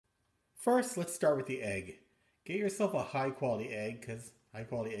First, let's start with the egg. Get yourself a high quality egg because high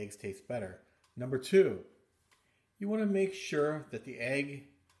quality eggs taste better. Number two, you want to make sure that the egg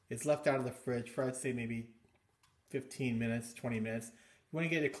is left out of the fridge for, I'd say, maybe 15 minutes, 20 minutes. You want to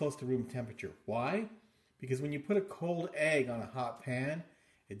get it close to room temperature. Why? Because when you put a cold egg on a hot pan,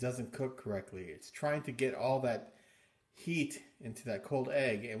 it doesn't cook correctly. It's trying to get all that heat into that cold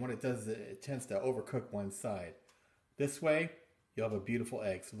egg, and what it does is it tends to overcook one side. This way, you'll have a beautiful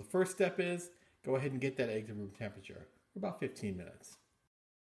egg. So the first step is go ahead and get that egg to room temperature for about 15 minutes.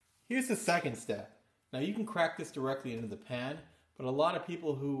 Here's the second step. Now you can crack this directly into the pan, but a lot of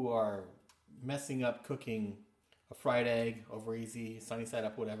people who are messing up cooking a fried egg over easy, sunny side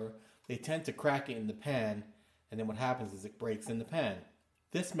up, whatever, they tend to crack it in the pan, and then what happens is it breaks in the pan.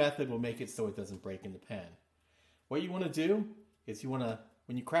 This method will make it so it doesn't break in the pan. What you want to do is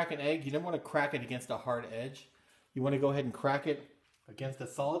when you crack an egg, you don't want to crack it against a hard edge. You want to go ahead and crack it against a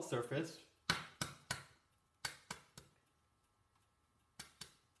solid surface,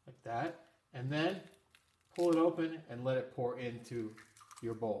 like that, and then pull it open and let it pour into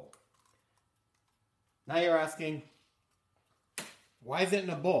your bowl. Now you're asking, why is it in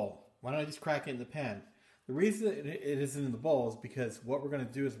a bowl? Why don't I just crack it in the pan? The reason it is in the bowl is because what we're going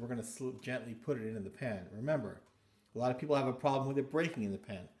to do is we're going to gently put it into the pan. Remember, a lot of people have a problem with it breaking in the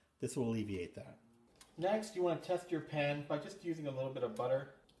pan. This will alleviate that. Next, you want to test your pan by just using a little bit of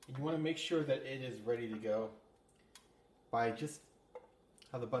butter. And you want to make sure that it is ready to go by just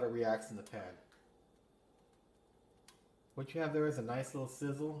how the butter reacts in the pan. What you have there is a nice little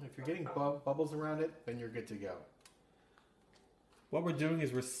sizzle. If you're getting bubbles around it, then you're good to go. What we're doing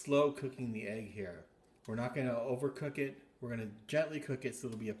is we're slow cooking the egg here. We're not going to overcook it. We're going to gently cook it so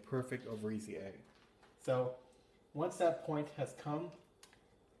it'll be a perfect over easy egg. So once that point has come,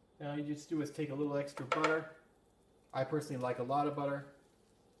 now you just do is take a little extra butter. I personally like a lot of butter.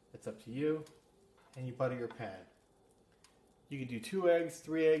 It's up to you. And you butter your pan. You can do 2 eggs,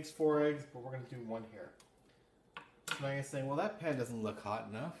 3 eggs, 4 eggs, but we're going to do 1 here. So now you're saying, well, that pan doesn't look hot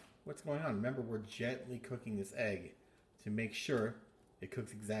enough. What's going on? Remember, we're gently cooking this egg to make sure it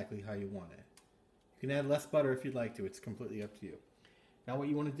cooks exactly how you want it. You can add less butter if you'd like to. It's completely up to you. Now what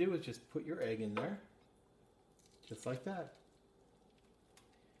you want to do is just put your egg in there, just like that.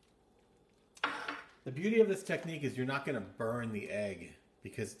 The beauty of this technique is you're not going to burn the egg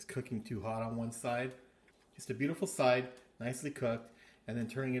because it's cooking too hot on one side. Just a beautiful side, nicely cooked, and then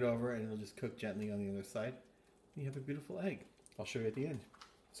turning it over and it'll just cook gently on the other side. You have a beautiful egg. I'll show you at the end.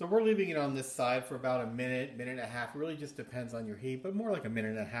 So we're leaving it on this side for about a minute, minute and a half. It really just depends on your heat, but more like a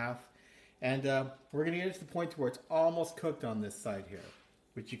minute and a half. And we're going to get it to the point where it's almost cooked on this side here,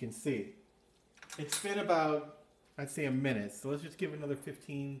 which you can see. It's been about, I'd say, a minute. So let's just give it another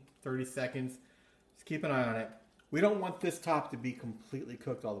 15, 30 seconds. Just keep an eye on it. We don't want this top to be completely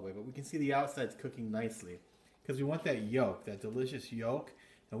cooked all the way, but we can see the outside's cooking nicely because we want that yolk, that delicious yolk,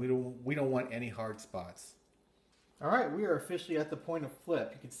 and we don't want any hard spots. All right, we are officially at the point of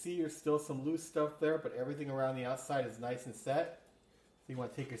flip. You can see there's still some loose stuff there, but everything around the outside is nice and set. So you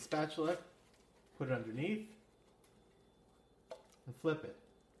want to take your spatula, put it underneath, and flip it.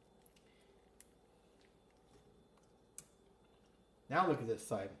 Now look at this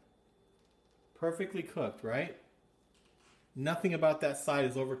side. Perfectly cooked, right? Nothing about that side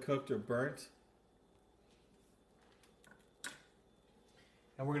is overcooked or burnt.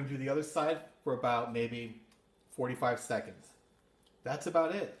 And we're going to do the other side for about maybe 45 seconds. That's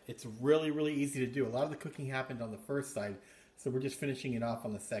about it. It's really, really easy to do. A lot of the cooking happened on the first side, so we're just finishing it off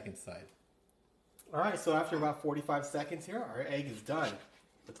on the second side. All right, so after about 45 seconds here, our egg is done.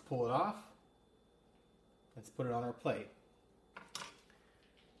 Let's pull it off. Let's put it on our plate.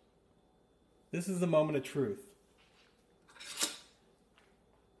 This is the moment of truth.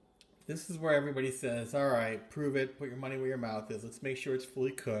 This is where everybody says, all right, prove it, put your money where your mouth is. Let's make sure it's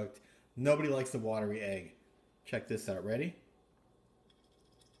fully cooked. Nobody likes a watery egg. Check this out. Ready?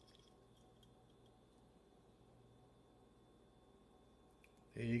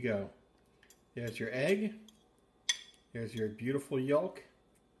 There you go. There's your egg. There's your beautiful yolk.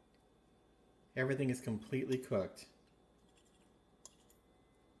 Everything is completely cooked.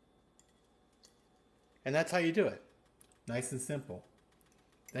 And that's how you do it. Nice and simple.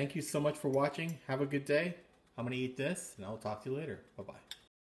 Thank you so much for watching. Have a good day. I'm going to eat this, and I'll talk to you later. Bye-bye.